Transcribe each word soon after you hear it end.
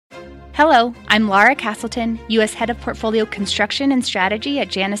Hello, I'm Laura Castleton, U.S. Head of Portfolio Construction and Strategy at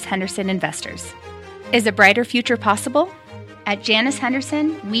Janus Henderson Investors. Is a brighter future possible? At Janus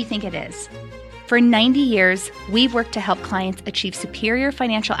Henderson, we think it is. For 90 years, we've worked to help clients achieve superior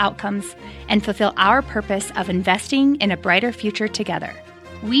financial outcomes and fulfill our purpose of investing in a brighter future together.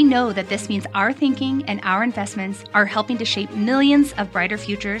 We know that this means our thinking and our investments are helping to shape millions of brighter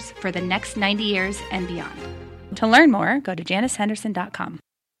futures for the next 90 years and beyond. To learn more, go to janushenderson.com.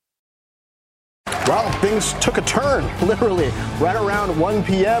 Well, things took a turn, literally, right around 1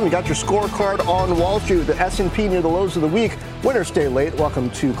 p.m. You got your scorecard on Wall Street, the S&P near the lows of the week. Winners stay late. Welcome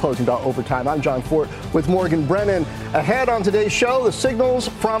to Closing Bell Overtime. I'm John Fort with Morgan Brennan. Ahead on today's show, the signals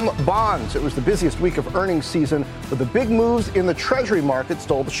from bonds. It was the busiest week of earnings season, but the big moves in the Treasury market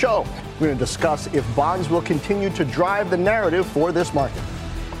stole the show. We're going to discuss if bonds will continue to drive the narrative for this market.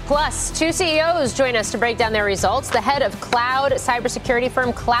 Plus, two CEOs join us to break down their results. The head of cloud cybersecurity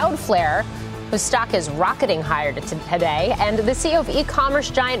firm Cloudflare, whose stock is rocketing higher today, and the CEO of e-commerce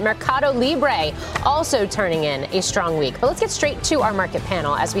giant Mercado Libre also turning in a strong week. But let's get straight to our market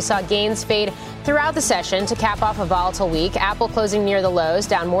panel as we saw gains fade throughout the session to cap off a volatile week. Apple closing near the lows,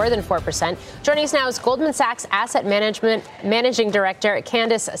 down more than 4%. Joining us now is Goldman Sachs Asset Management Managing Director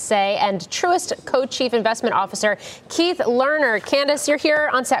Candace Say and Truist Co-Chief Investment Officer Keith Lerner. Candace, you're here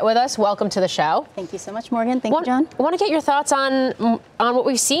on set with us. Welcome to the show. Thank you so much, Morgan. Thank you, John. I want to get your thoughts on what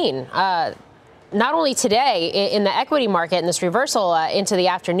we've seen. Not only today in the equity market and this reversal into the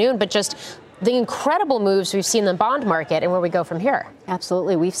afternoon, but just the incredible moves we've seen in the bond market and where we go from here.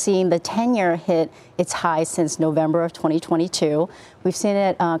 Absolutely. We've seen the 10-year hit its high since November of 2022. We've seen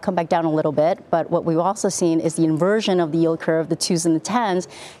it come back down a little bit, but what we've also seen is the inversion of the yield curve. The 2s and the 10s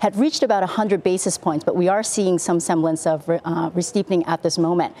had reached about 100 basis points, but we are seeing some semblance of re-steepening at this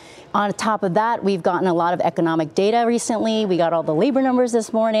moment. On top of that, we've gotten a lot of economic data recently. We got all the labor numbers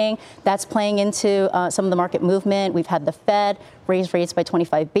this morning. That's playing into some of the market movement. We've had the Fed raise rates by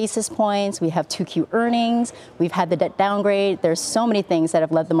 25 basis points. We have 2Q earnings. We've had the debt downgrade. There's so many things that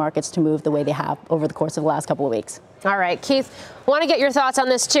have led the markets to move the way they have over the course of the last couple of weeks. All right, Keith, want to get your thoughts on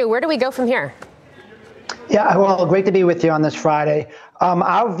this, too. Where do we go from here? Yeah, well, great to be with you on this Friday.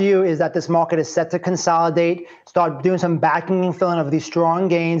 Our view is that this market is set to consolidate, start doing some backing and filling of these strong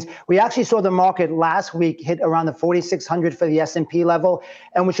gains. We actually saw the market last week hit around the 4,600 for the S&P level.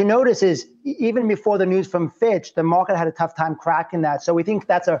 And what you notice is even before the news from Fitch, the market had a tough time cracking that. So we think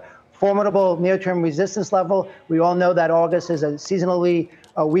that's a formidable near-term resistance level. We all know that August is a seasonally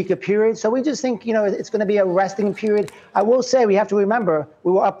weaker period. So we just think, it's going to be a resting period. I will say we have to remember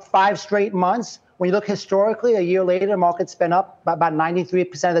we were up 5 straight months. When you look historically, a year later, the market's been up about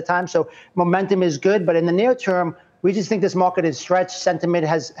 93% of the time. So momentum is good. But in the near term, we just think this market is stretched. Sentiment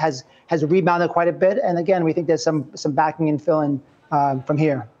has rebounded quite a bit. And again, we think there's some backing and filling from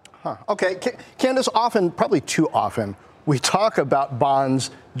here. Okay. Candace, often, probably too often, we talk about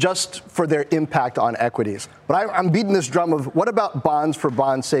bonds just for their impact on equities. But I'm beating this drum of what about bonds for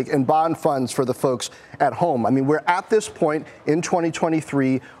bond's sake and bond funds for the folks at home? I mean, we're at this point in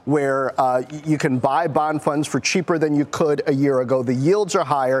 2023 where you can buy bond funds for cheaper than you could a year ago. The yields are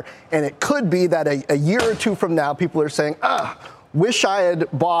higher, and it could be that a year or two from now, people are saying, wish I had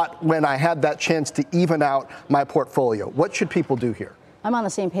bought when I had that chance to even out my portfolio. What should people do here? I'm on the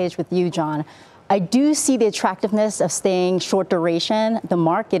same page with you, John. I do see the attractiveness of staying short duration. The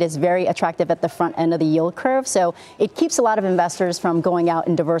market is very attractive at the front end of the yield curve, so it keeps a lot of investors from going out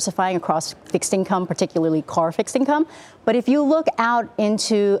and diversifying across fixed income, particularly core fixed income. But if you look out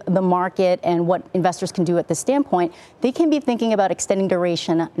into the market and what investors can do at this standpoint, they can be thinking about extending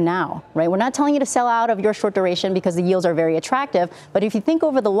duration now, right? We're not telling you to sell out of your short duration because the yields are very attractive. But if you think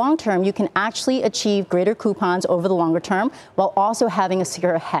over the long term, you can actually achieve greater coupons over the longer term while also having a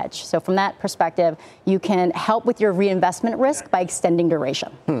secure hedge. So from that perspective, you can help with your reinvestment risk by extending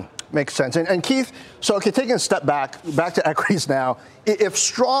duration. Makes sense. And Keith, so taking a step back to equities now, if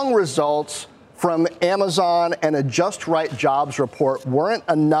strong results from Amazon and a Just Right jobs report weren't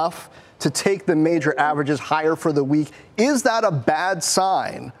enough to take the major averages higher for the week, is that a bad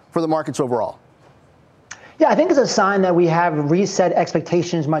sign for the markets overall? Yeah, I think it's a sign that we have reset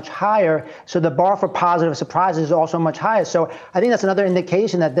expectations much higher. So the bar for positive surprises is also much higher. So I think that's another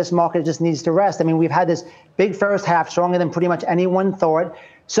indication that this market just needs to rest. I mean, we've had this big first half, stronger than pretty much anyone thought.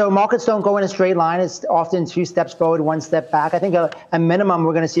 So markets don't go in a straight line. It's often 2 steps forward, 1 step back. I think a minimum,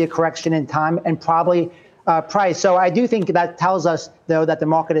 we're going to see a correction in time and probably price. So I do think that tells us, though, that the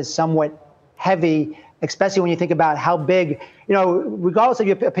market is somewhat heavy especially when you think about how big, regardless of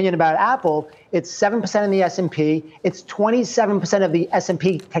your opinion about Apple, it's 7% in the S&P, it's 27% of the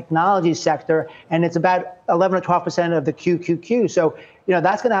S&P technology sector, and it's about 11 or 12% of the QQQ. So,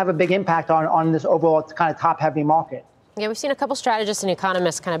 that's going to have a big impact on this overall kind of top-heavy market. Yeah, we've seen a couple strategists and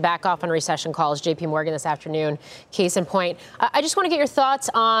economists kind of back off on recession calls. JP Morgan this afternoon, case in point. I just want to get your thoughts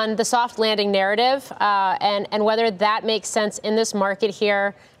on the soft landing narrative and whether that makes sense in this market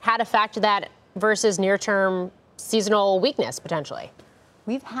here, how to factor that versus near-term seasonal weakness, potentially.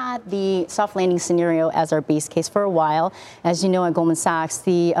 We've had the soft landing scenario as our base case for a while. As you know, at Goldman Sachs,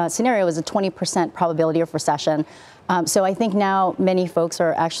 the scenario is a 20% probability of recession. So I think now many folks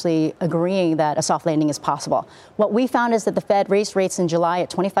are actually agreeing that a soft landing is possible. What we found is that the Fed raised rates in July at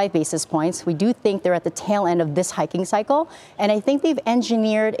 25 basis points. We do think they're at the tail end of this hiking cycle. And I think they've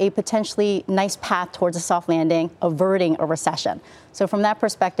engineered a potentially nice path towards a soft landing, averting a recession. So from that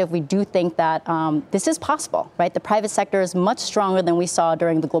perspective, we do think that this is possible, right? The private sector is much stronger than we saw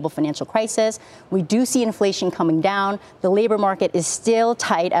during the global financial crisis. We do see inflation coming down. The labor market is still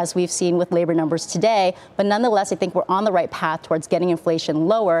tight, as we've seen with labor numbers today. But nonetheless, I think we're on the right path towards getting inflation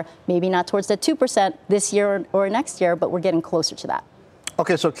lower, maybe not towards the 2% this year or next year, but we're getting closer to that.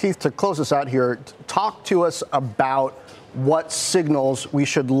 Okay, so Keith, to close us out here, talk to us about what signals we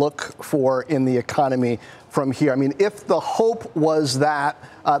should look for in the economy from here. I mean, if the hope was that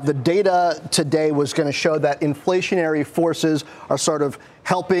the data today was going to show that inflationary forces are sort of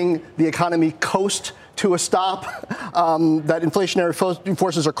helping the economy coast to a stop, that inflationary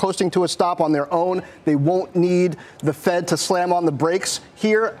forces are coasting to a stop on their own, they won't need the Fed to slam on the brakes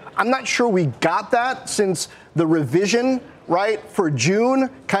here. I'm not sure we got that, since the revision, right, for June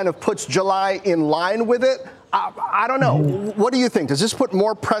kind of puts July in line with it. I don't know. What do you think? Does this put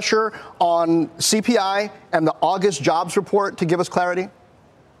more pressure on CPI and the August jobs report to give us clarity?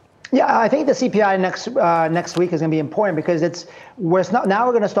 Yeah, I think the CPI next week is going to be important, because now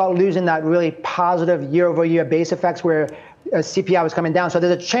we're going to start losing that really positive year-over-year base effects where CPI was coming down. So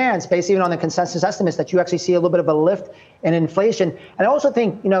there's a chance, based even on the consensus estimates, that you actually see a little bit of a lift in inflation. And I also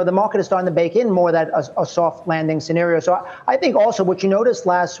think, the market is starting to bake in more that a soft landing scenario. So I think also what you noticed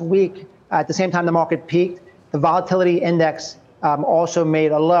last week, at the same time the market peaked, the volatility index also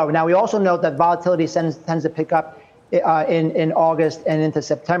made a low. Now, we also note that volatility tends to pick up in August and into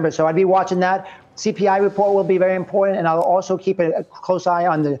September. So I'd be watching that. CPI report will be very important, and I'll also keep a close eye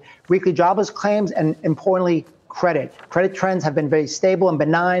on the weekly jobless claims, and importantly, credit. Credit trends have been very stable and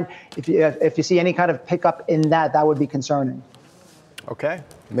benign. If you see any kind of pickup in that would be concerning. Okay.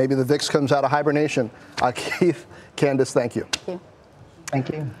 Maybe the VIX comes out of hibernation. Keith, Candace, thank you. Thank you. Thank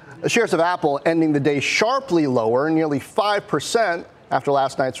you. The shares of Apple ending the day sharply lower, nearly 5% after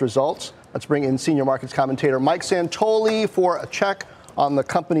last night's results. Let's bring in senior markets commentator Mike Santoli for a check on the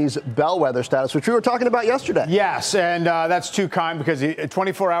company's bellwether status, which we were talking about yesterday. Yes, and that's too kind, because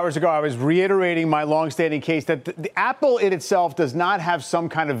 24 hours ago I was reiterating my longstanding case that the Apple in itself does not have some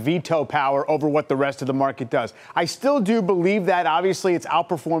kind of veto power over what the rest of the market does. I still do believe that. Obviously, it's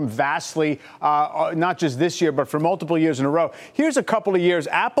outperformed vastly, not just this year, but for multiple years in a row. Here's a couple of years,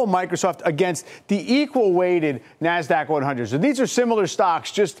 Apple, Microsoft against the equal-weighted NASDAQ 100. So these are similar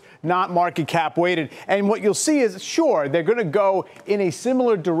stocks, just not market cap weighted. And what you'll see is, sure, they're going to go in a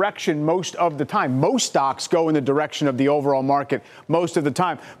similar direction most of the time. Most stocks go in the direction of the overall market most of the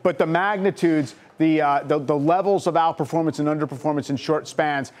time. But the magnitudes, the levels of outperformance and underperformance in short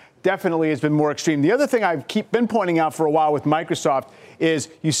spans definitely has been more extreme. The other thing I've been pointing out for a while with Microsoft is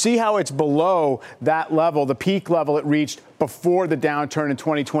you see how it's below that level, the peak level it reached before the downturn in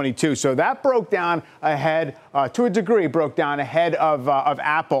 2022. So that broke down ahead, to a degree, ahead of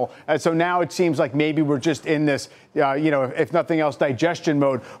Apple. And so now it seems like maybe we're just in this, if nothing else, digestion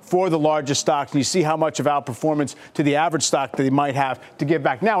mode for the largest stocks. And you see how much of outperformance to the average stock that they might have to give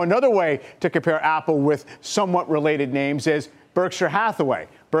back. Now, another way to compare Apple with somewhat related names is Berkshire Hathaway.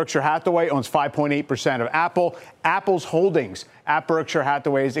 Berkshire Hathaway owns 5.8% of Apple. Apple's holdings at Berkshire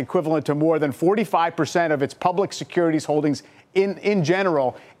Hathaway is equivalent to more than 45% of its public securities holdings in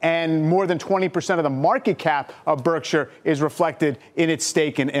general, and more than 20% of the market cap of Berkshire is reflected in its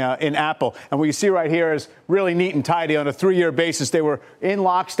stake in Apple. And what you see right here is really neat and tidy. On a 3-year basis, they were in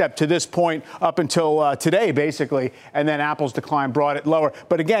lockstep to this point up until today, basically, and then Apple's decline brought it lower.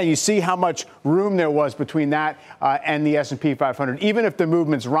 But again, you see how much room there was between that and the S&P 500. Even if the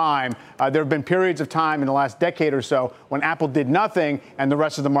movements rhyme, there have been periods of time in the last decade or so when Apple did nothing and the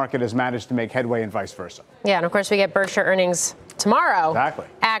rest of the market has managed to make headway and vice versa. Yeah, and of course we get Berkshire earnings tomorrow. Exactly.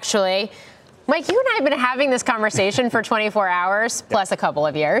 Actually. Mike, you and I have been having this conversation for 24 hours plus a couple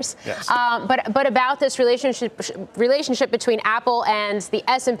of years. Yes. But about this relationship between Apple and the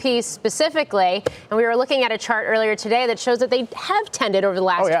S&P specifically, and we were looking at a chart earlier today that shows that they have tended over the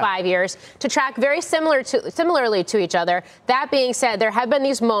last 5 years to track very similarly to each other. That being said, there have been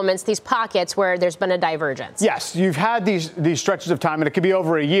these moments, these pockets where there's been a divergence. Yes, you've had these stretches of time, and it could be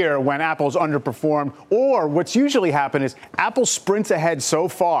over a year when Apple's underperformed, or what's usually happened is Apple sprints ahead so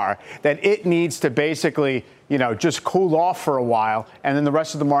far that it needs to basically, just cool off for a while. And then the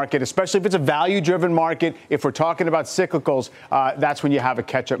rest of the market, especially if it's a value-driven market, if we're talking about cyclicals, that's when you have a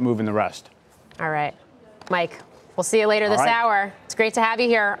catch-up move in the rest. All right. Mike, we'll see you later this hour. It's great to have you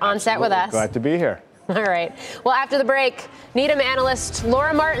here on set with us. Glad to be here. All right. Well, after the break, Needham analyst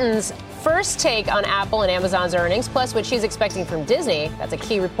Laura Martin's first take on Apple and Amazon's earnings, plus what she's expecting from Disney. That's a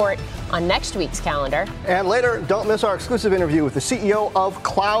key report on next week's calendar. And later, don't miss our exclusive interview with the CEO of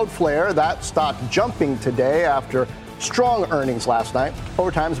Cloudflare. That stock jumping today after strong earnings last night.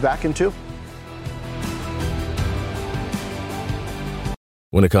 Overtime's back in 2.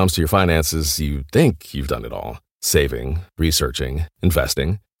 When it comes to your finances, you think you've done it all. Saving, researching,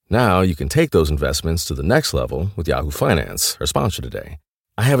 investing. Now you can take those investments to the next level with Yahoo Finance, our sponsor today.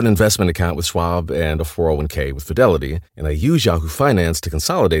 I have an investment account with Schwab and a 401k with Fidelity, and I use Yahoo Finance to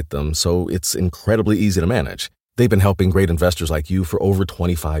consolidate them so it's incredibly easy to manage. They've been helping great investors like you for over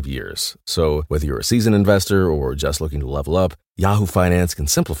 25 years. So whether you're a seasoned investor or just looking to level up, Yahoo Finance can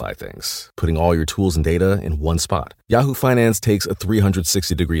simplify things, putting all your tools and data in one spot. Yahoo Finance takes a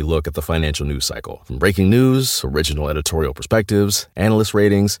 360-degree look at the financial news cycle. From breaking news, original editorial perspectives, analyst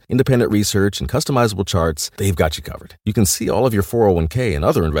ratings, independent research, and customizable charts, they've got you covered. You can see all of your 401k and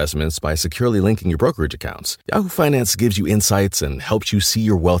other investments by securely linking your brokerage accounts. Yahoo Finance gives you insights and helps you see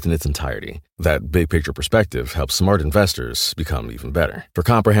your wealth in its entirety. That big picture perspective helps smart investors become even better. For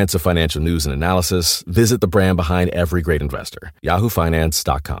comprehensive financial news and analysis, visit the brand behind every great investor.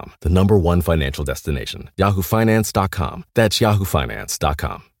 YahooFinance.com, the #1 financial destination. YahooFinance.com. That's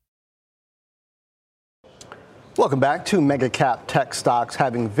YahooFinance.com. Welcome back to Mega Cap Tech stocks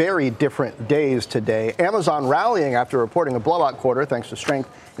having very different days today. Amazon rallying after reporting a blowout quarter thanks to strength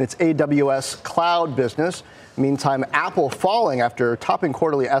in its AWS cloud business. Meantime, Apple falling after topping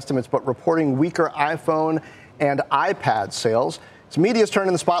quarterly estimates but reporting weaker iPhone and iPad sales. Its media's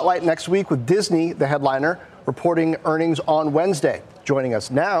turning the spotlight next week with Disney, the headliner, reporting earnings on Wednesday. Joining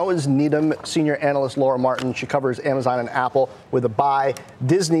us now is Needham senior analyst Laura Martin. She covers Amazon and Apple with a buy,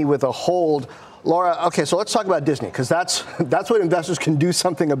 Disney with a hold. Laura, okay, so let's talk about Disney, because that's what investors can do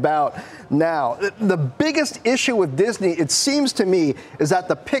something about now. The biggest issue with Disney, it seems to me, is that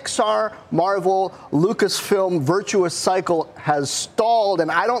the Pixar, Marvel, Lucasfilm virtuous cycle has stalled,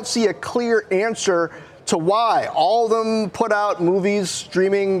 and I don't see a clear answer to why. All of them put out movies,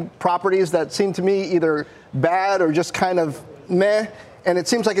 streaming properties that seem to me either bad or just kind of meh, and it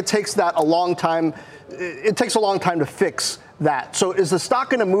seems like it takes a long time to fix that. So is the stock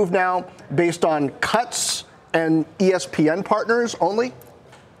going to move now based on cuts and ESPN partners only?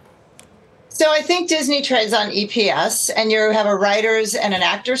 So I think Disney trades on EPS, and you have a writers and an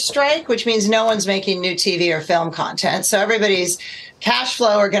actors strike, which means no one's making new TV or film content. So everybody's cash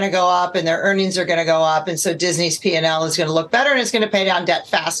flow are going to go up and their earnings are going to go up. And so Disney's P&L is going to look better and it's going to pay down debt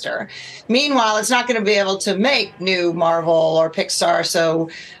faster. Meanwhile, it's not going to be able to make new Marvel or Pixar. So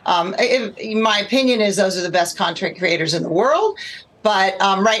my opinion is those are the best content creators in the world. But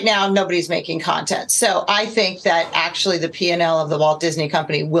right now, nobody's making content. So I think that actually the P&L of the Walt Disney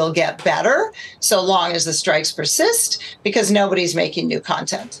Company will get better so long as the strikes persist, because nobody's making new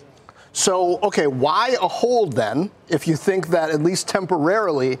content. So, okay, why a hold then, if you think that at least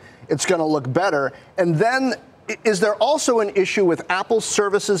temporarily it's going to look better? And then is there also an issue with Apple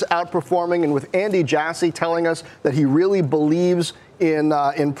services outperforming and with Andy Jassy telling us that he really believes in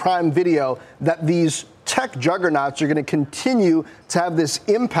Prime Video, that these tech juggernauts are going to continue to have this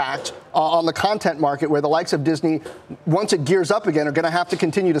impact on the content market where the likes of Disney, once it gears up again, are going to have to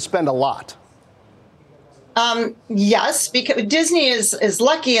continue to spend a lot? Yes, because Disney is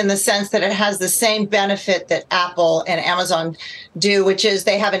lucky in the sense that it has the same benefit that Apple and Amazon do, which is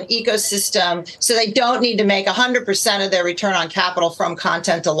they have an ecosystem, so they don't need to make 100% of their return on capital from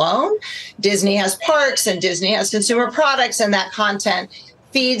content alone. Disney has parks and Disney has consumer products, and that content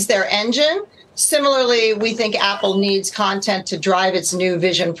feeds their engine. Similarly, we think Apple needs content to drive its new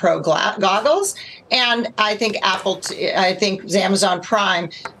Vision Pro goggles. And I think Amazon Prime,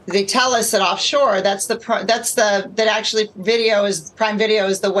 they tell us that offshore, Prime Video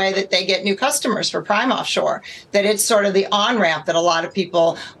is the way that they get new customers for Prime offshore, that it's sort of the on-ramp that a lot of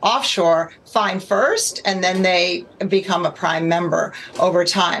people offshore find first, and then they become a Prime member over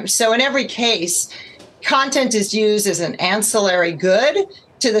time. So in every case, content is used as an ancillary good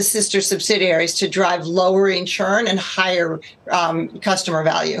to the sister subsidiaries to drive lowering churn and higher customer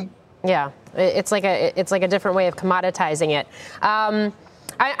value. Yeah, it's like a different way of commoditizing it.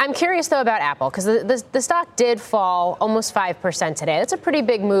 I'm curious, though, about Apple, because the stock did fall almost 5% today. That's a pretty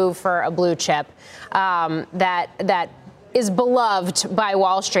big move for a blue chip that is beloved by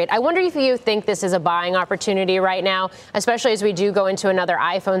Wall Street. I wonder if you think this is a buying opportunity right now, especially as we do go into another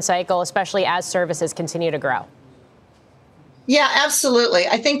iPhone cycle, especially as services continue to grow. Yeah, absolutely.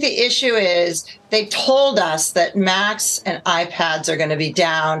 I think the issue is they told us that Macs and iPads are going to be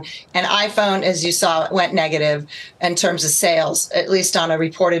down, and iPhone, as you saw, went negative in terms of sales, at least on a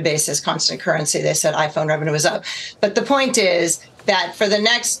reported basis, constant currency. They said iPhone revenue was up. But the point is that for the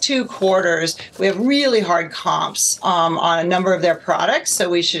next 2 quarters, we have really hard comps on a number of their products. So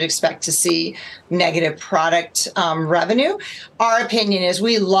we should expect to see negative product revenue. Our opinion is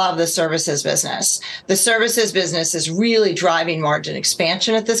we love the services business. The services business is really driving margin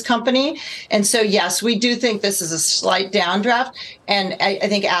expansion at this company. And so, yes, we do think this is a slight downdraft. And I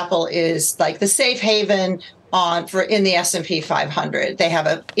think Apple is like the safe haven in the S&P 500. They have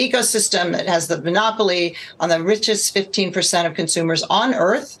an ecosystem that has the monopoly on the richest 15% of consumers on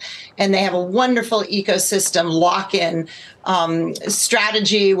Earth, and they have a wonderful ecosystem lock-in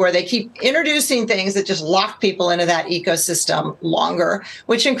strategy where they keep introducing things that just lock people into that ecosystem longer,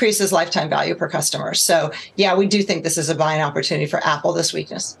 which increases lifetime value per customer. So, yeah, we do think this is a buying opportunity for Apple, this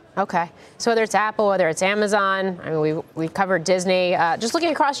weakness. Okay. So whether it's Apple, whether it's Amazon, I mean, we've covered Disney. Just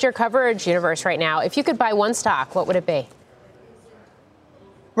looking across your coverage universe right now, if you could buy one stock, what would it be?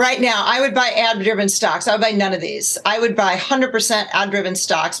 Right now, I would buy ad-driven stocks. I would buy none of these. I would buy 100% ad-driven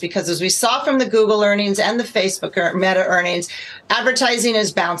stocks because, as we saw from the Google earnings and the Facebook or Meta earnings, advertising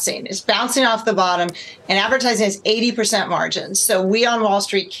is bouncing. It's bouncing off the bottom, and advertising has 80% margins. So we on Wall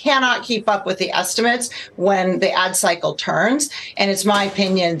Street cannot keep up with the estimates when the ad cycle turns. And it's my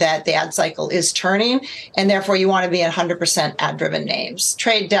opinion that the ad cycle is turning, and therefore you want to be in 100% ad-driven names.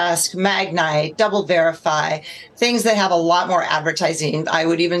 Trade Desk, Magnite, Double Verify, things that have a lot more advertising. I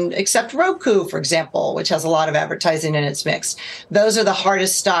would even accept Roku, for example, which has a lot of advertising in its mix. Those are the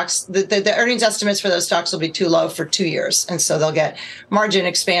hardest stocks. The earnings estimates for those stocks will be too low for 2 years. And so they'll get margin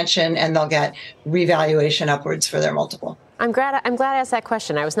expansion and they'll get revaluation upwards for their multiple. I'm glad I asked that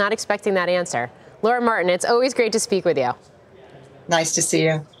question. I was not expecting that answer. Laura Martin, it's always great to speak with you. Nice to see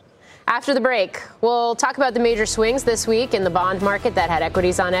you. After the break, we'll talk about the major swings this week in the bond market that had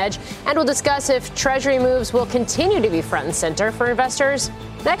equities on edge, and we'll discuss if Treasury moves will continue to be front and center for investors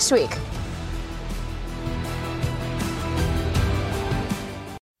next week.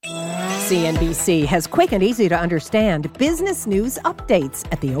 CNBC has quick and easy to understand business news updates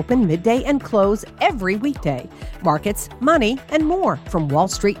at the open, midday, and close every weekday. Markets, money, and more from Wall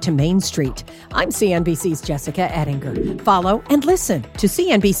Street to Main Street. I'm CNBC's Jessica Ettinger. Follow and listen to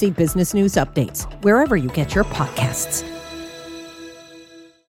CNBC Business News Updates wherever you get your podcasts.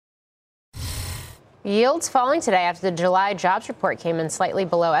 Yields falling today after the July jobs report came in slightly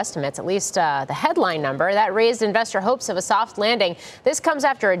below estimates, at least the headline number. That raised investor hopes of a soft landing. This comes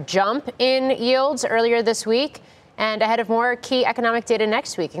after a jump in yields earlier this week and ahead of more key economic data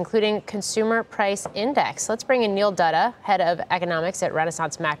next week, including consumer price index. Let's bring in Neil Dutta, head of economics at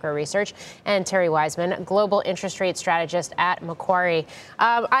Renaissance Macro Research, and Terry Wiseman, global interest rate strategist at Macquarie.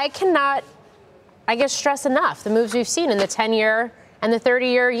 I cannot, stress enough the moves we've seen in the 10-year and the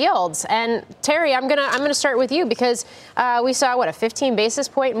 30-year yields. And Terry, I'm gonna start with you because we saw a 15 basis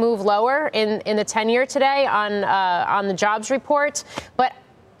point move lower in the 10-year today on the jobs report, but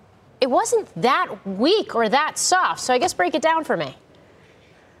it wasn't that weak or that soft. So I guess break it down for me.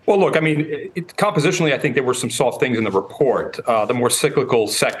 Well, look, compositionally, I think there were some soft things in the report. The more cyclical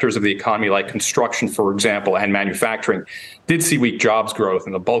sectors of the economy, like construction, for example, and manufacturing, did see weak jobs growth,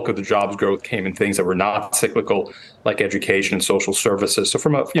 and the bulk of the jobs growth came in things that were not cyclical, like education and social services. So,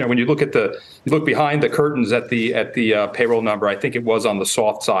 when you look behind the curtains at the payroll number, I think it was on the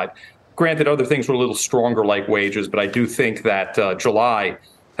soft side. Granted, other things were a little stronger, like wages, but I do think that July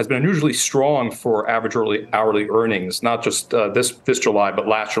has been unusually strong for average hourly earnings, not just this July, but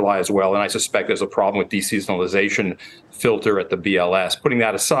last July as well. And I suspect there's a problem with deseasonalization filter at the BLS. Putting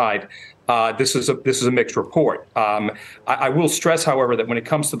that aside, this is a mixed report. I will stress, however, that when it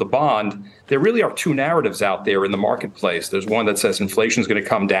comes to the bond, there really are two narratives out there in the marketplace. There's one that says inflation is going to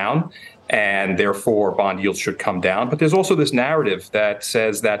come down, and therefore bond yields should come down. But there's also this narrative that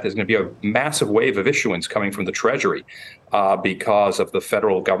says that there's going to be a massive wave of issuance coming from the Treasury because of the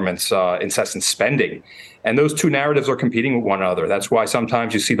federal government's incessant spending. And those two narratives are competing with one another. That's why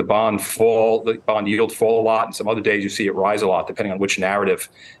sometimes you see the bond yield fall a lot, and some other days you see it rise a lot, depending on which narrative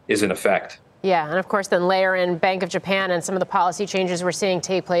is in effect. Yeah, and of course, then layer in Bank of Japan and some of the policy changes we're seeing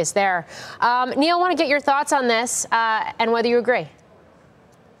take place there. Neil, I want to get your thoughts on this and whether you agree.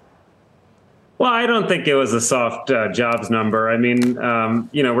 Well, I don't think it was a soft jobs number. I mean,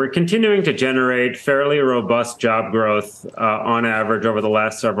 we're continuing to generate fairly robust job growth on average over the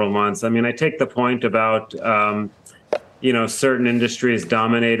last several months. I mean, I take the point about, certain industries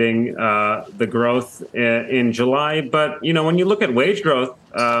dominating the growth in July. But, when you look at wage growth,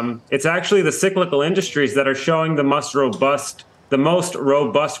 it's actually the cyclical industries that are showing the most robust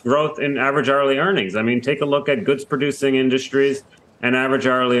growth in average hourly earnings. I mean, take a look at goods producing industries and average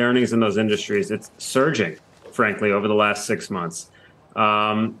hourly earnings in those industries. It's surging, frankly, over the last 6 months.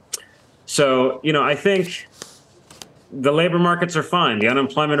 I think the labor markets are fine. The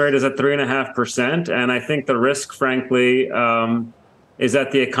unemployment rate is at 3.5%. And I think the risk, frankly, is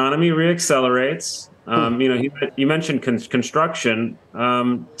that the economy reaccelerates. You mentioned construction.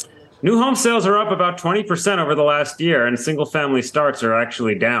 New home sales are up about 20% over the last year, and single-family starts are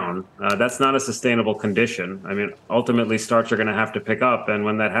actually down. That's not a sustainable condition. I mean, ultimately, starts are going to have to pick up, and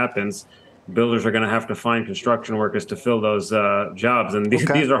when that happens, builders are going to have to find construction workers to fill those jobs. And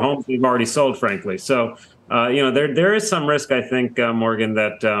these are homes we've already sold, frankly. So, there is some risk, I think, Morgan,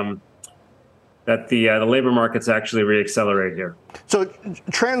 that the labor markets actually reaccelerate here. So,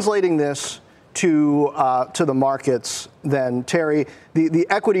 translating this to the markets, then, Terry, the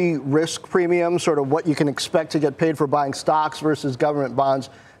equity risk premium, sort of what you can expect to get paid for buying stocks versus government bonds,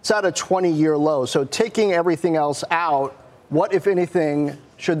 it's at a 20-year low. So taking everything else out, what, if anything,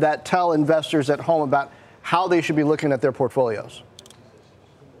 should that tell investors at home about how they should be looking at their portfolios?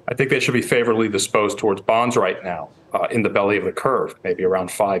 I think they should be favorably disposed towards bonds right now in the belly of the curve, maybe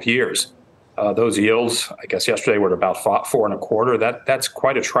around 5 years. Those yields, I guess yesterday were at about 4.25. That's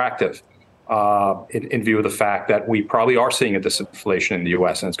quite attractive. In view of the fact that we probably are seeing a disinflation in the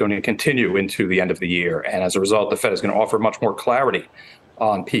U.S. and it's going to continue into the end of the year. And as a result, the Fed is going to offer much more clarity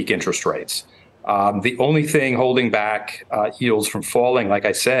on peak interest rates. The only thing holding back yields from falling, like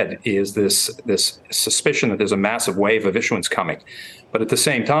I said, is this suspicion that there's a massive wave of issuance coming. But at the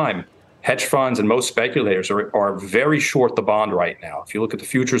same time, hedge funds and most speculators are very short the bond right now. If you look at the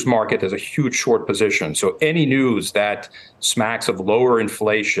futures market, there's a huge short position. So any news that smacks of lower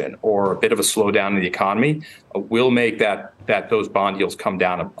inflation or a bit of a slowdown in the economy will make those bond yields come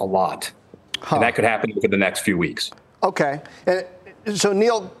down a lot. And that could happen over the next few weeks. Okay. So,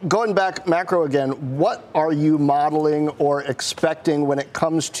 Neil, going back macro again, what are you modeling or expecting when it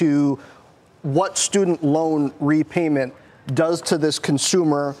comes to what student loan repayment does to this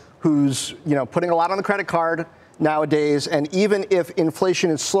consumer who's, putting a lot on the credit card nowadays, and even if inflation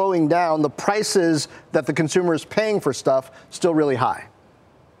is slowing down, the prices that the consumer is paying for stuff still really high?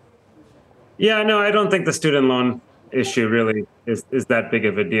 Yeah, no, I don't think the student loan issue really is that big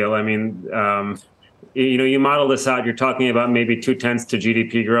of a deal. I mean, you model this out, you're talking about maybe 0.2 to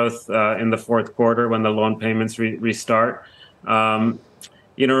GDP growth in the fourth quarter when the loan payments restart.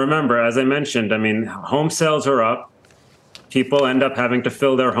 Remember, as I mentioned, I mean, home sales are up. People end up having to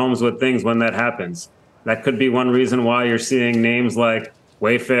fill their homes with things when that happens. That could be one reason why you're seeing names like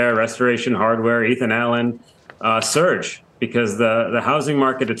Wayfair, Restoration Hardware, Ethan Allen surge, because the housing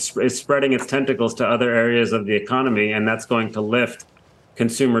market is spreading its tentacles to other areas of the economy, and that's going to lift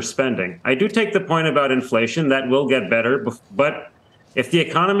consumer spending. I do take the point about inflation. That will get better. But if the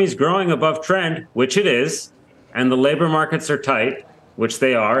economy is growing above trend, which it is, and the labor markets are tight, which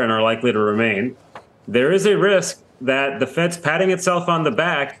they are and are likely to remain, there is a risk that the Fed's patting itself on the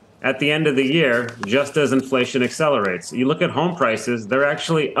back at the end of the year, just as inflation accelerates. You look at home prices, they're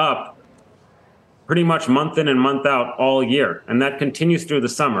actually up pretty much month in and month out all year. And that continues through the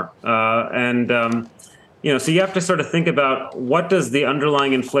summer. So you have to sort of think about what does the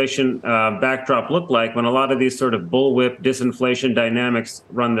underlying inflation backdrop look like when a lot of these sort of bullwhip disinflation dynamics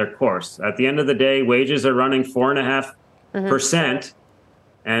run their course. At the end of the day, wages are running 4.5%.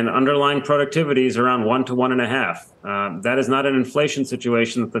 And underlying productivity is around 1 to 1.5. That is not an inflation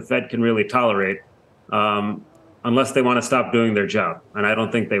situation that the Fed can really tolerate unless they want to stop doing their job. And I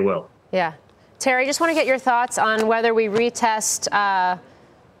don't think they will. Yeah. Terry, just want to get your thoughts on whether we retest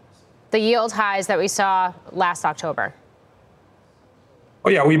the yield highs that we saw last October. Oh,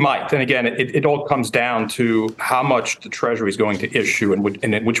 yeah, we might. And again, it all comes down to how much the Treasury is going to issue and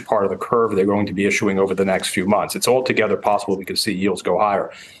in which part of the curve they're going to be issuing over the next few months. It's altogether possible we could see yields go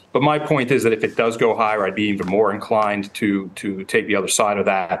higher. But my point is that if it does go higher, I'd be even more inclined to take the other side of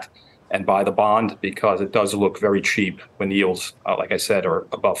that and buy the bond, because it does look very cheap when yields, like I said, are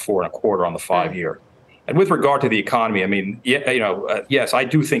above 4.25 on the 5-year. And with regard to the economy, I mean, yes, I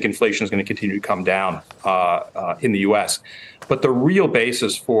do think inflation is going to continue to come down in the U.S. But the real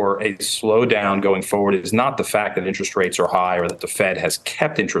basis for a slowdown going forward is not the fact that interest rates are high or that the Fed has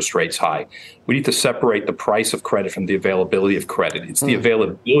kept interest rates high. We need to separate the price of credit from the availability of credit. It's the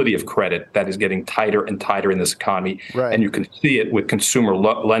availability of credit that is getting tighter and tighter in this economy. Right. And you can see it with consumer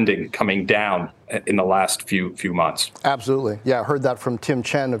lending coming down in the last few months. Absolutely. Yeah, I heard that from Tim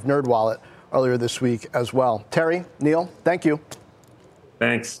Chen of NerdWallet earlier this week as well. Terry, Neil, thank you.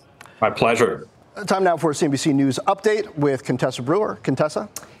 Thanks. My pleasure. Time now for a CNBC News update with Contessa Brewer. Contessa?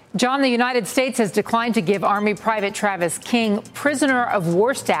 John, the United States has declined to give Army Private Travis King prisoner of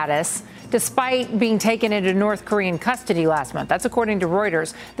war status despite being taken into North Korean custody last month. That's according to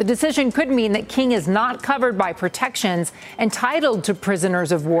Reuters. The decision could mean that King is not covered by protections entitled to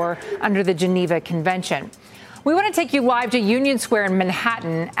prisoners of war under the Geneva Convention. We want to take you live to Union Square in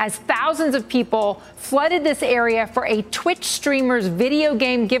Manhattan as thousands of people flooded this area for a Twitch streamer's video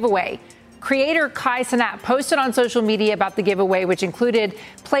game giveaway. Creator Kai Cenat posted on social media about the giveaway, which included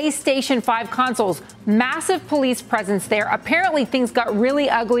PlayStation 5 consoles. Massive police presence there. Apparently, things got really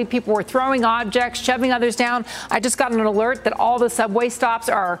ugly. People were throwing objects, shoving others down. I just got an alert that all the subway stops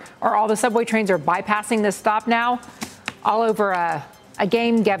or all the subway trains are bypassing this stop now. All over a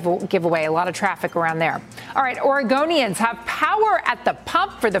game giveaway, a lot of traffic around there. All right, Oregonians have power at the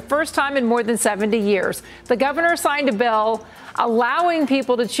pump for the first time in more than 70 years. The governor signed a bill allowing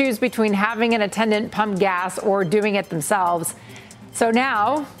people to choose between having an attendant pump gas or doing it themselves. So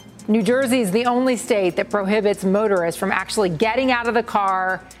now, New Jersey is the only state that prohibits motorists from actually getting out of the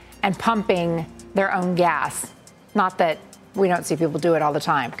car and pumping their own gas. Not that we don't see people do it all the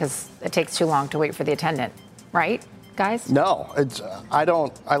time, because it takes too long to wait for the attendant, right? Guys? No, I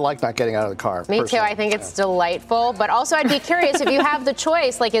like not getting out of the car. Me too. I think it's delightful. But also, I'd be curious if you have the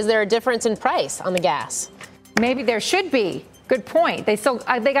choice, like, is there a difference in price on the gas? Maybe there should be. Good point. They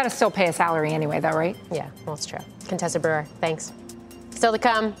got to still pay a salary anyway, though, right? Yeah, well, that's true. Contessa Brewer, thanks. Still to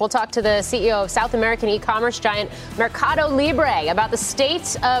come, we'll talk to the CEO of South American e-commerce giant Mercado Libre about the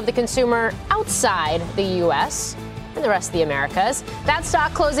state of the consumer outside the U.S. and the rest of the Americas. That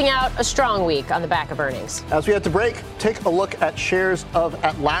stock closing out a strong week on the back of earnings. As we head to break, take a look at shares of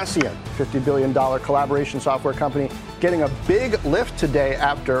Atlassian, $50 billion collaboration software company, getting a big lift today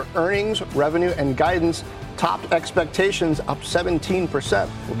after earnings, revenue, and guidance topped expectations, up 17%.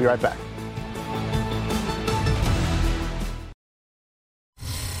 We'll be right back.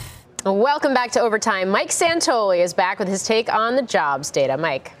 Welcome back to Overtime. Mike Santoli is back with his take on the jobs data.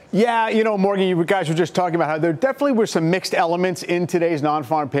 Mike. Yeah, Morgan, you guys were just talking about how there definitely were some mixed elements in today's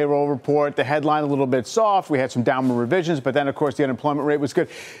non-farm payroll report. The headline a little bit soft. We had some downward revisions, but then, of course, the unemployment rate was good.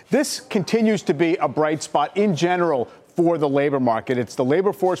 This continues to be a bright spot in general for the labor market. It's the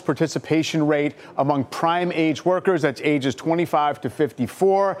labor force participation rate among prime age workers. That's ages 25 to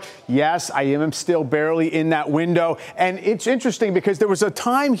 54. Yes, I am still barely in that window. And it's interesting because there was a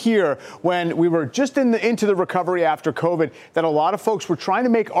time here when we were just into the recovery after COVID that a lot of folks were trying to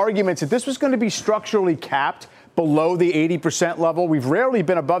make arguments that this was going to be structurally capped below the 80% level. We've rarely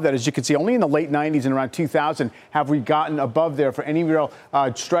been above that. As you can see, only in the late 90s and around 2000 have we gotten above there for any real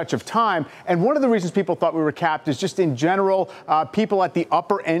stretch of time. And one of the reasons people thought we were capped is just in general, people at the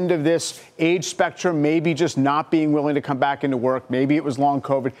upper end of this age spectrum maybe just not being willing to come back into work. Maybe it was long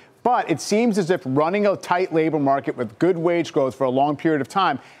COVID. But it seems as if running a tight labor market with good wage growth for a long period of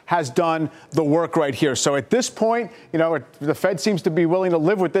time has done the work right here. So at this point, the Fed seems to be willing to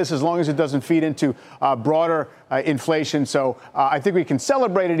live with this as long as it doesn't feed into broader inflation. So I think we can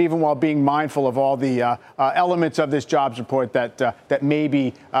celebrate it even while being mindful of all the elements of this jobs report that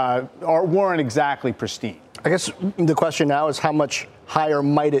maybe weren't exactly pristine. I guess the question now is how much higher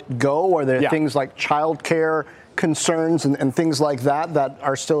might it go? Are there things like childcare concerns and things like that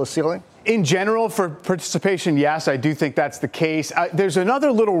are still a ceiling? In general, for participation, yes, I do think that's the case. There's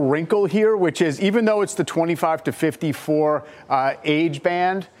another little wrinkle here, which is even though it's the 25 to 54 age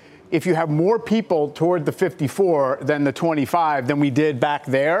band, if you have more people toward the 54 than the 25 than we did back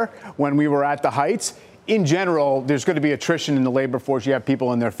there when we were at the heights, in general, there's going to be attrition in the labor force. You have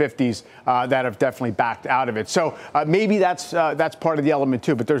people in their 50s that have definitely backed out of it. So maybe that's part of the element,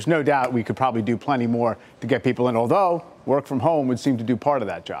 too. But there's no doubt we could probably do plenty more to get people in, although work from home would seem to do part of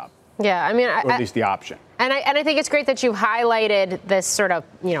that job. Yeah, I mean, or at least the option. And I think it's great that you highlighted this sort of,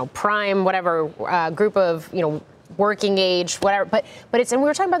 prime, whatever, group of, working age, whatever. But it's, and we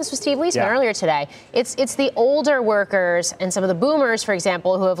were talking about this with Steve Leisman earlier today. It's the older workers and some of the boomers, for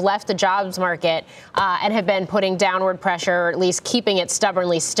example, who have left the jobs market and have been putting downward pressure, or at least keeping it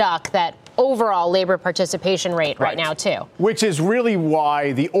stubbornly stuck, that overall labor participation rate right now, too. Which is really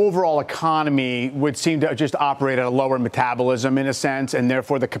why the overall economy would seem to just operate at a lower metabolism in a sense, and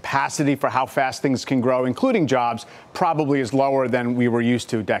therefore the capacity for how fast things can grow, including jobs, probably is lower than we were used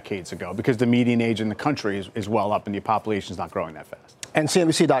to decades ago, because the median age in the country is well up and the population is not growing that fast. And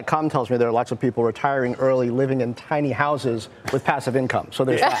CNBC.com tells me there are lots of people retiring early, living in tiny houses with passive income. So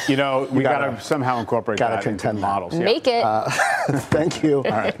there's that. We got to somehow incorporate that into models. Make it. Thank you,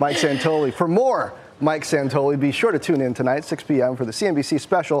 Mike Santoli. For more Mike Santoli, be sure to tune in tonight, 6 p.m. for the CNBC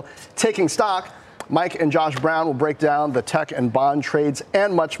special, Taking Stock. Mike and Josh Brown will break down the tech and bond trades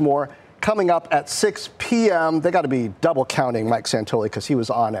and much more. Coming up at 6 p.m., they got to be double counting Mike Santoli because he was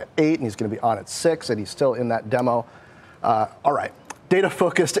on at 8 and he's going to be on at 6 and he's still in that demo. All right.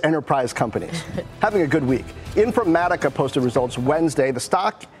 Data-focused enterprise companies having a good week. Informatica posted results Wednesday. The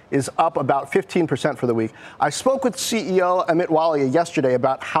stock is up about 15% for the week. I spoke with CEO Amit Walia yesterday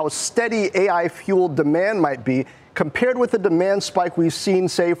about how steady AI-fueled demand might be compared with the demand spike we've seen,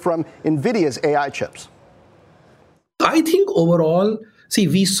 say, from NVIDIA's AI chips. I think overall,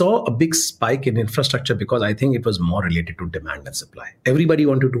 we saw a big spike in infrastructure because I think it was more related to demand and supply. Everybody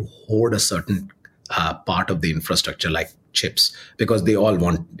wanted to hoard a certain part of the infrastructure like chips because they all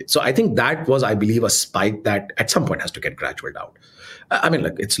want it. So I think that was, I believe, a spike that at some point has to get graduated out. I mean,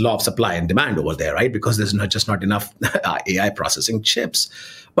 look, it's law of supply and demand over there, right? Because there's not enough AI processing chips.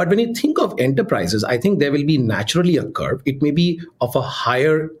 But when you think of enterprises, I think there will be naturally a curve. It may be of a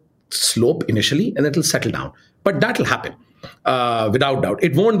higher slope initially, and it'll settle down. But that'll happen without doubt.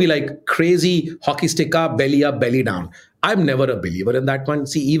 It won't be like crazy hockey stick up, belly down. I'm never a believer in that one.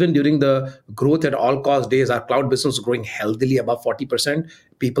 See, even during the growth at all cost days, our cloud business is growing healthily above 40%.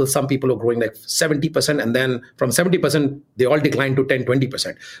 Some people are growing like 70%. And then from 70%, they all decline to 10,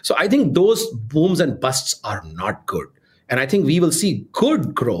 20%. So I think those booms and busts are not good. And I think we will see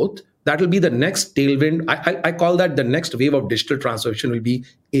good growth. That will be the next tailwind. I call that the next wave of digital transformation will be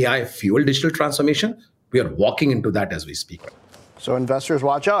AI-fueled digital transformation. We are walking into that as we speak. So investors,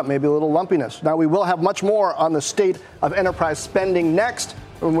 watch out, maybe a little lumpiness. Now, we will have much more on the state of enterprise spending next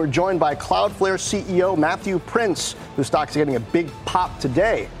when we're joined by Cloudflare CEO Matthew Prince, whose stock is getting a big pop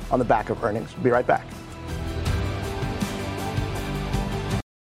today on the back of earnings. We'll be right back.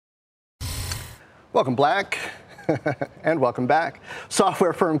 Welcome back. And welcome back.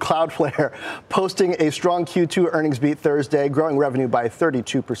 Software firm Cloudflare posting a strong Q2 earnings beat Thursday, growing revenue by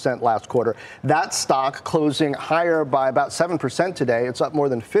 32% last quarter. That stock closing higher by about 7% today. It's up more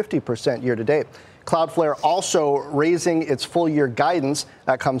than 50% year to date. Cloudflare also raising its full year guidance.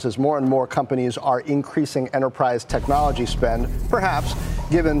 That comes as more and more companies are increasing enterprise technology spend, perhaps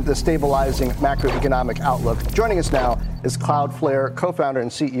given the stabilizing macroeconomic outlook. Joining us now is Cloudflare co-founder and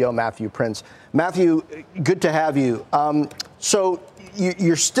CEO Matthew Prince. Matthew, good to have you. So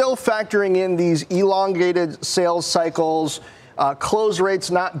you're still factoring in these elongated sales cycles, close rates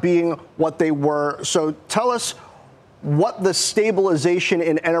not being what they were. So tell us what the stabilization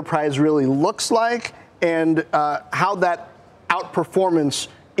in enterprise really looks like and how that outperformance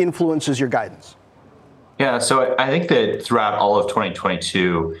influences your guidance. Yeah, so I think that throughout all of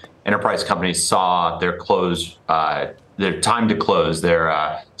 2022, enterprise companies saw their time to close,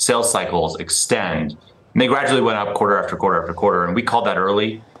 their sales cycles extend. And they gradually went up quarter after quarter after quarter. And we called that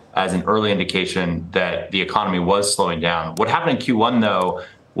early as an early indication that the economy was slowing down. What happened in Q1, though,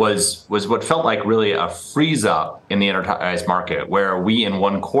 was what felt like really a freeze up in the enterprise market, where we in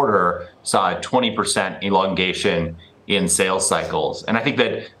one quarter saw a 20% elongation in sales cycles. And I think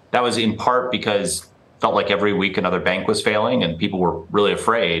that was in part because it felt like every week another bank was failing and people were really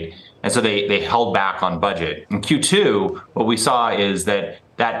afraid. And so they held back on budget. In Q2, what we saw is that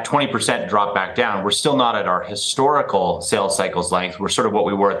 20% dropped back down. We're still not at our historical sales cycles length. We're sort of what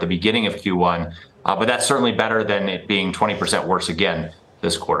we were at the beginning of Q1, but that's certainly better than it being 20% worse again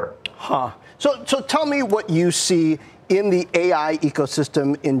this quarter. So tell me what you see in the AI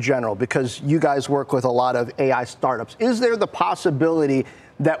ecosystem in general, because you guys work with a lot of AI startups. Is there the possibility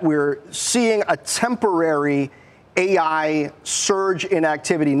that we're seeing a temporary AI surge in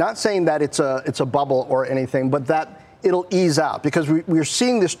activity? Not saying that it's a bubble or anything, but that it'll ease out, because we're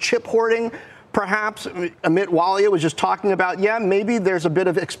seeing this chip hoarding. Perhaps Amit Walia was just talking about, maybe there's a bit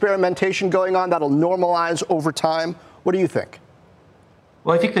of experimentation going on that'll normalize over time. What do you think?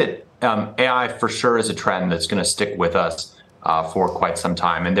 Well, I think that AI for sure is a trend that's going to stick with us for quite some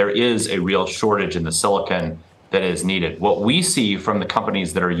time. And there is a real shortage in the silicon that is needed. What we see from the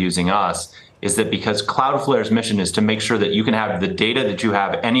companies that are using us is that because Cloudflare's mission is to make sure that you can have the data that you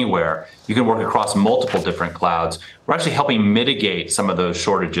have anywhere, you can work across multiple different clouds, we're actually helping mitigate some of those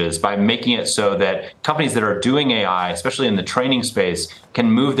shortages by making it so that companies that are doing AI, especially in the training space, can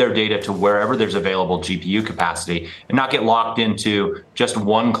move their data to wherever there's available GPU capacity and not get locked into just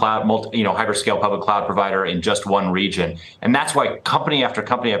one cloud, hyperscale public cloud provider in just one region. And that's why company after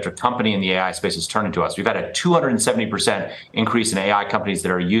company after company in the AI space is turning to us. We've had a 270% increase in AI companies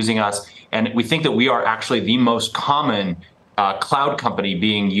that are using us. And we think that we are actually the most common cloud company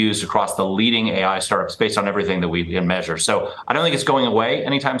being used across the leading AI startups based on everything that we can measure. So I don't think it's going away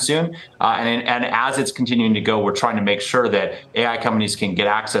anytime soon. And as it's continuing to go, we're trying to make sure that AI companies can get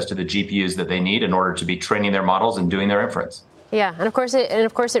access to the GPUs that they need in order to be training their models and doing their inference. Yeah, and of course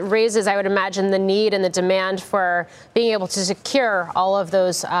it raises, I would imagine, the need and the demand for being able to secure all of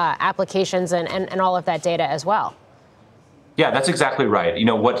those applications and all of that data as well. Yeah, that's exactly right.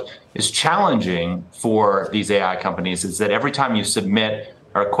 What is challenging for these AI companies is that every time you submit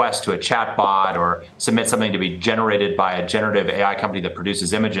a request to a chatbot or submit something to be generated by a generative AI company that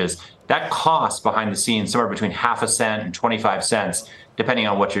produces images, that costs behind the scenes somewhere between half a cent and 25 cents, depending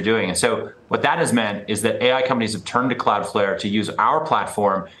on what you're doing. And so what that has meant is that AI companies have turned to Cloudflare to use our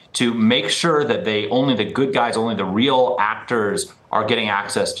platform to make sure that only the good guys, only the real actors are getting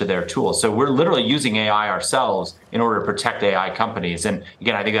access to their tools. So we're literally using AI ourselves in order to protect AI companies. And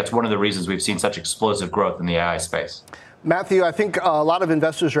again, I think that's one of the reasons we've seen such explosive growth in the AI space. Matthew, I think a lot of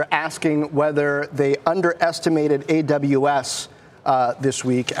investors are asking whether they underestimated AWS this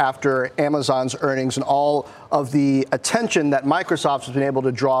week after Amazon's earnings and all of the attention that Microsoft has been able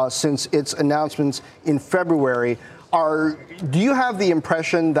to draw since its announcements in February. Do you have the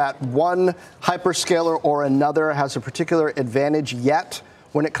impression that one hyperscaler or another has a particular advantage yet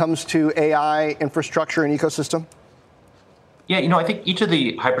when it comes to AI infrastructure and ecosystem? Yeah, I think each of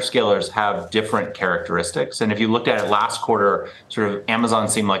the hyperscalers have different characteristics. And if you looked at it last quarter, sort of Amazon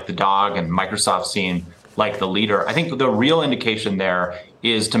seemed like the dog and Microsoft seemed like the leader. I think the real indication there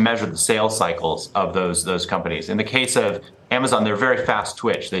is to measure the sales cycles of those companies. In the case of Amazon, they're very fast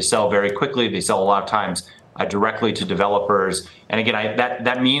twitch. They sell very quickly. They sell a lot of times directly to developers. And again,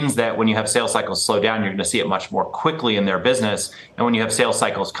 that means that when you have sales cycles slow down, you're going to see it much more quickly in their business. And when you have sales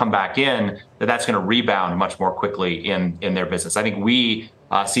cycles come back in, that's going to rebound much more quickly in their business. I think we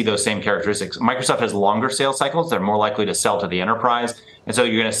see those same characteristics. Microsoft has longer sales cycles. They're more likely to sell to the enterprise. And so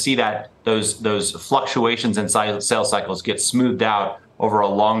you're going to see that those fluctuations in sales cycles get smoothed out over a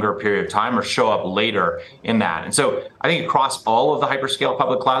longer period of time or show up later in that. And so I think across all of the hyperscale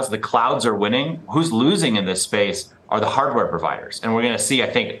public clouds, the clouds are winning. Who's losing in this space are the hardware providers. And we're going to see, I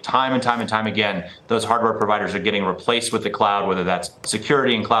think, time and time again, those hardware providers are getting replaced with the cloud, whether that's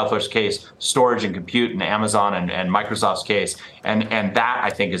security in Cloudflare's case, storage and compute in Amazon and Microsoft's case. And that,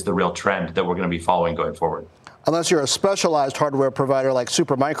 I think, is the real trend that we're going to be following going forward. Unless you're a specialized hardware provider like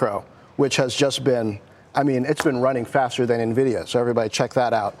Supermicro, which has just been, it's been running faster than NVIDIA. So everybody check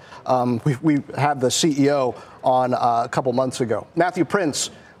that out. We had the CEO on a couple months ago. Matthew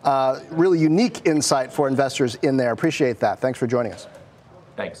Prince, really unique insight for investors in there. Appreciate that. Thanks for joining us.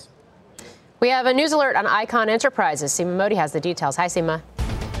 Thanks. We have a news alert on Icon Enterprises. Seema Modi has the details. Hi, Seema.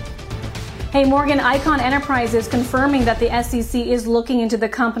 Hey, Morgan, Icon Enterprises confirming that the SEC is looking into the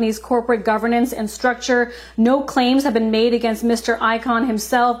company's corporate governance and structure. No claims have been made against Mr. Icon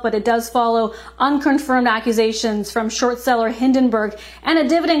himself, but it does follow unconfirmed accusations from short seller Hindenburg and a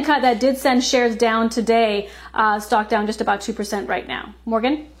dividend cut that did send shares down today. Stock down just about 2% right now.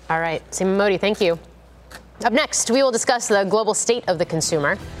 Morgan? All right. Seema Modi, thank you. Up next, we will discuss the global state of the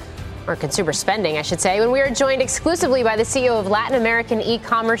consumer. Or consumer spending, I should say, when we are joined exclusively by the CEO of Latin American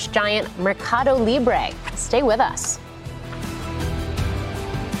e-commerce giant Mercado Libre. Stay with us.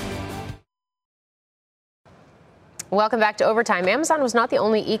 Welcome back to Overtime. Amazon was not the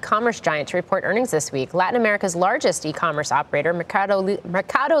only e-commerce giant to report earnings this week. Latin America's largest e-commerce operator,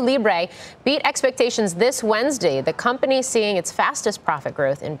 Mercado Libre, beat expectations this Wednesday. The company seeing its fastest profit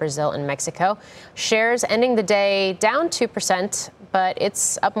growth in Brazil and Mexico. Shares ending the day down 2%, but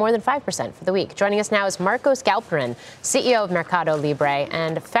it's up more than 5% for the week. Joining us now is Marcos Galperin, CEO of Mercado Libre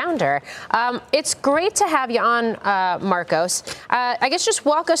and founder. It's great to have you on, Marcos. I guess just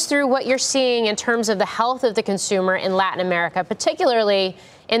walk us through what you're seeing in terms of the health of the consumer in Latin America, particularly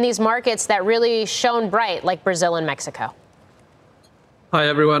in these markets that really shone bright, like Brazil and Mexico. Hi,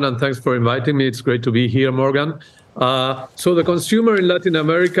 everyone, and thanks for inviting me. It's great to be here, Morgan. So the consumer in Latin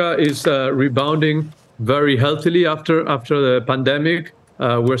America is rebounding very healthily after the pandemic.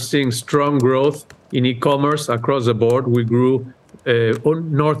 We're seeing strong growth in e-commerce across the board. We grew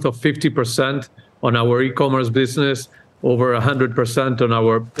north of 50% on our e-commerce business, over 100% on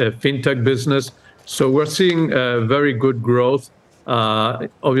our fintech business. So we're seeing very good growth,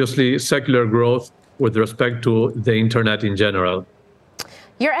 obviously secular growth with respect to the internet in general.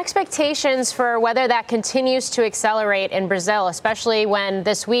 Your expectations for whether that continues to accelerate in Brazil, especially when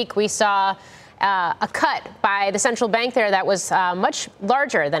this week we saw a cut by the central bank there that was much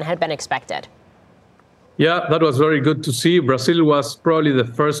larger than had been expected. Yeah, that was very good to see. Brazil was probably the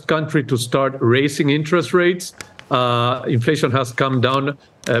first country to start raising interest rates. Inflation has come down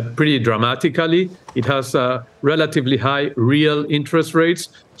pretty dramatically. It has relatively high real interest rates.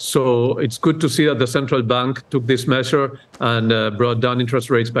 So it's good to see that the central bank took this measure and brought down interest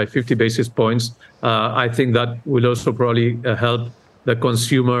rates by 50 basis points. I think that will also probably help the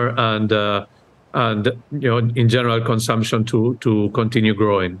consumer and in general consumption to continue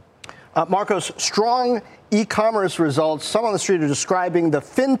growing. Marcos, strong e-commerce results. Some on the street are describing the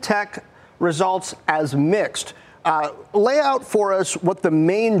fintech results as mixed. Lay out for us what the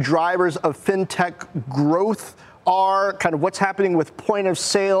main drivers of fintech growth are, kind of what's happening with point of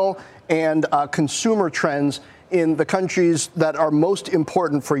sale and consumer trends in the countries that are most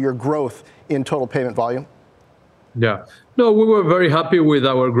important for your growth in total payment volume. Yeah. No, we were very happy with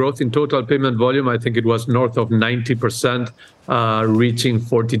our growth in total payment volume. I think it was north of 90%, reaching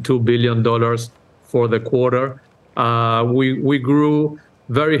 $42 billion for the quarter. We grew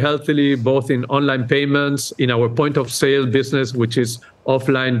very healthily, both in online payments, in our point of sale business, which is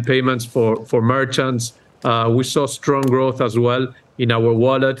offline payments for merchants. We saw strong growth as well in our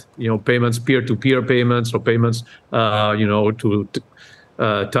wallet, payments, peer-to-peer payments, or payments, to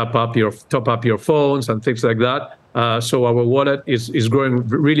top up your phones and things like that. So our wallet is growing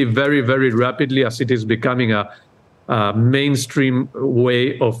really very, very rapidly as it is becoming a mainstream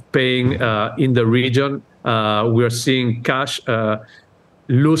way of paying in the region. We are seeing cash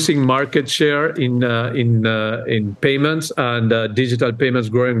losing market share in payments, and digital payments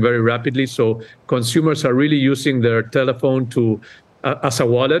growing very rapidly. So consumers are really using their telephone as a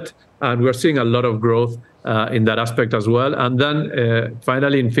wallet, and we're seeing a lot of growth in that aspect as well. And then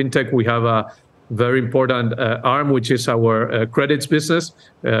finally, in fintech, we have a very important arm, which is our credits business.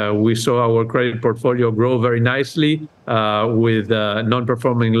 We saw our credit portfolio grow very nicely with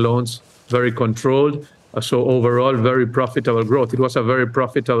non-performing loans very controlled. So overall, very profitable growth. It was a very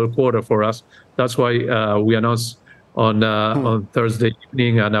profitable quarter for us. That's why we announced on Thursday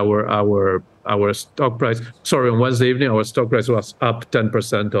evening, and our stock price. Sorry, on Wednesday evening, our stock price was up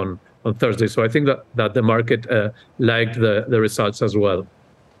 10% on Thursday. So I think that the market liked the results as well.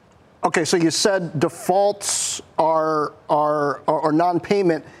 Okay, so you said defaults are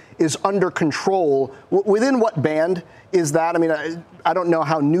non-payment is under control. Within what band is that? I mean, I don't know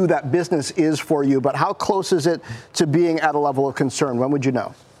how new that business is for you, but how close is it to being at a level of concern? When would you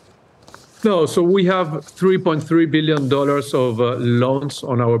know? No, so we have $3.3 billion of loans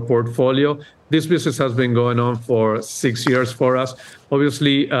on our portfolio. This business has been going on for 6 years for us.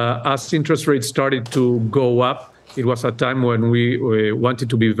 Obviously, as interest rates started to go up, it was a time when we wanted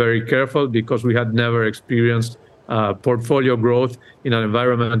to be very careful because we had never experienced portfolio growth in an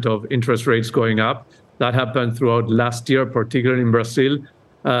environment of interest rates going up. That happened throughout last year, particularly in Brazil.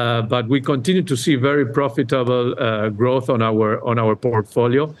 But we continue to see very profitable growth on our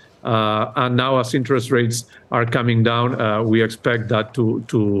portfolio. And now, as interest rates are coming down, we expect that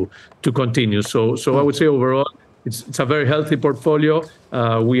to continue. So I would say overall, it's a very healthy portfolio.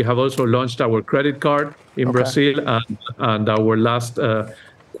 We have also launched our credit card in Brazil, and our last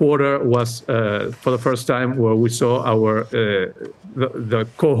quarter was for the first time where we saw our the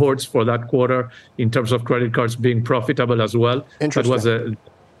cohorts for that quarter in terms of credit cards being profitable as well. That was the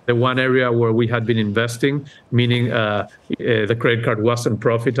one area where we had been investing, meaning the credit card wasn't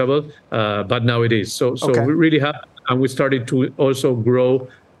profitable, but now it is. So we really have, and we started to also grow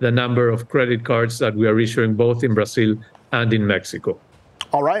the number of credit cards that we are issuing both in Brazil and in Mexico.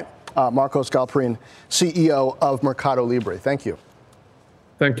 All right. Marcos Galperin, CEO of Mercado Libre. Thank you.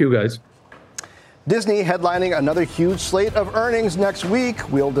 Thank you, guys. Disney headlining another huge slate of earnings next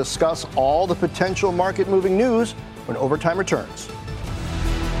week. We'll discuss all the potential market-moving news when Overtime returns.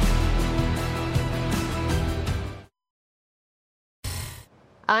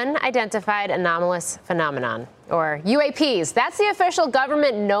 Unidentified anomalous phenomenon, or UAPs. That's the official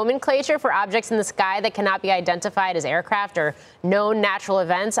government nomenclature for objects in the sky that cannot be identified as aircraft or known natural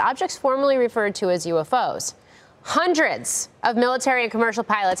events, objects formerly referred to as UFOs. Hundreds of military and commercial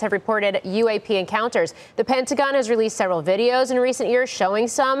pilots have reported UAP encounters. The Pentagon has released several videos in recent years showing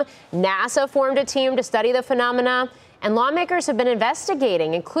some. NASA formed a team to study the phenomena. And lawmakers have been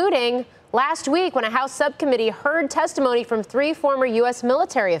investigating, including last week when a House subcommittee heard testimony from 3 former U.S.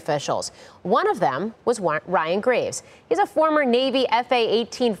 military officials. One of them was Ryan Graves. He's a former Navy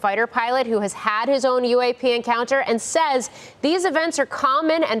FA-18 fighter pilot who has had his own UAP encounter and says these events are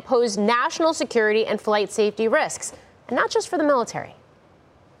common and pose national security and flight safety risks, and not just for the military.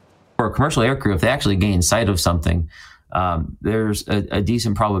 For a commercial aircrew, if they actually gain sight of something, there's a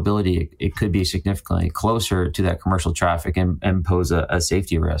decent probability it could be significantly closer to that commercial traffic and pose a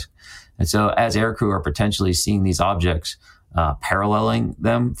safety risk. And so as aircrew are potentially seeing these objects, paralleling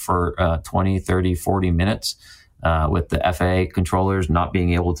them for 20, 30, 40 minutes with the FAA controllers not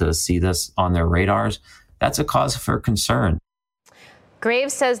being able to see this on their radars, that's a cause for concern.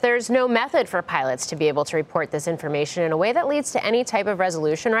 Graves says there's no method for pilots to be able to report this information in a way that leads to any type of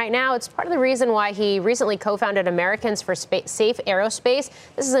resolution right now. It's part of the reason why he recently co-founded Americans for Safe Aerospace.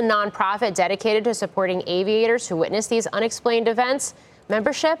 This is a nonprofit dedicated to supporting aviators who witness these unexplained events.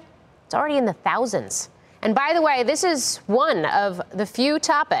 Membership, it's already in the thousands. And by the way, this is one of the few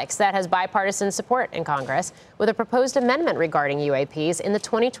topics that has bipartisan support in Congress, with a proposed amendment regarding UAPs in the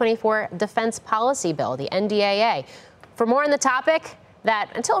 2024 Defense Policy Bill, the NDAA. For more on the topic,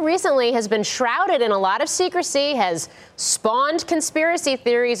 that until recently has been shrouded in a lot of secrecy, has spawned conspiracy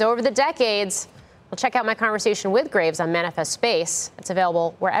theories over the decades. Well, check out my conversation with Graves on Manifest Space. It's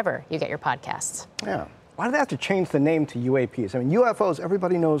available wherever you get your podcasts. Yeah. Why do they have to change the name to UAPs? I mean, UFOs,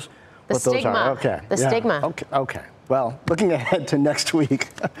 everybody knows what those are. Okay. The stigma. Okay. Well, looking ahead to next week,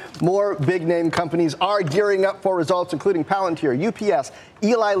 more big name companies are gearing up for results, including Palantir, UPS,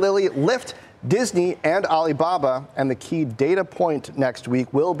 Eli Lilly, Lyft, Disney, and Alibaba. And the key data point next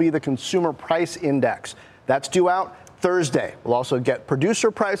week will be the Consumer Price Index. That's due out Thursday. We'll also get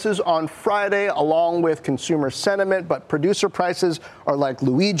producer prices on Friday, along with consumer sentiment. But producer prices are like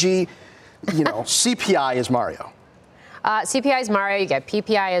Luigi. CPI is Mario. CPI is Mario. You get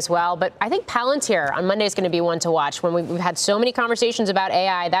PPI as well. But I think Palantir on Monday is going to be one to watch. When we've had so many conversations about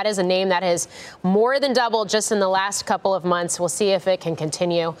AI, that is a name that has more than doubled just in the last couple of months. We'll see if it can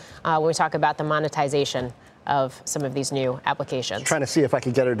continue when we talk about the monetization of some of these new applications. I'm trying to see if I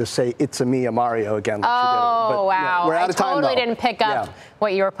could get her to say "It's a me, a Mario" again. Oh, wow. We're out of time, totally didn't pick up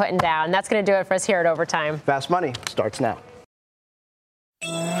what you were putting down. That's going to do it for us here at Overtime. Fast Money starts now.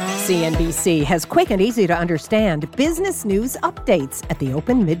 CNBC has quick and easy to understand business news updates at the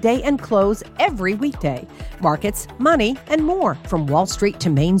open, midday, and close every weekday. Markets, money, and more from Wall Street to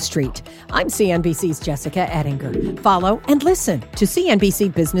Main Street. I'm CNBC's Jessica Ettinger. Follow and listen to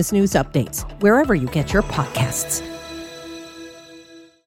CNBC Business News Updates wherever you get your podcasts.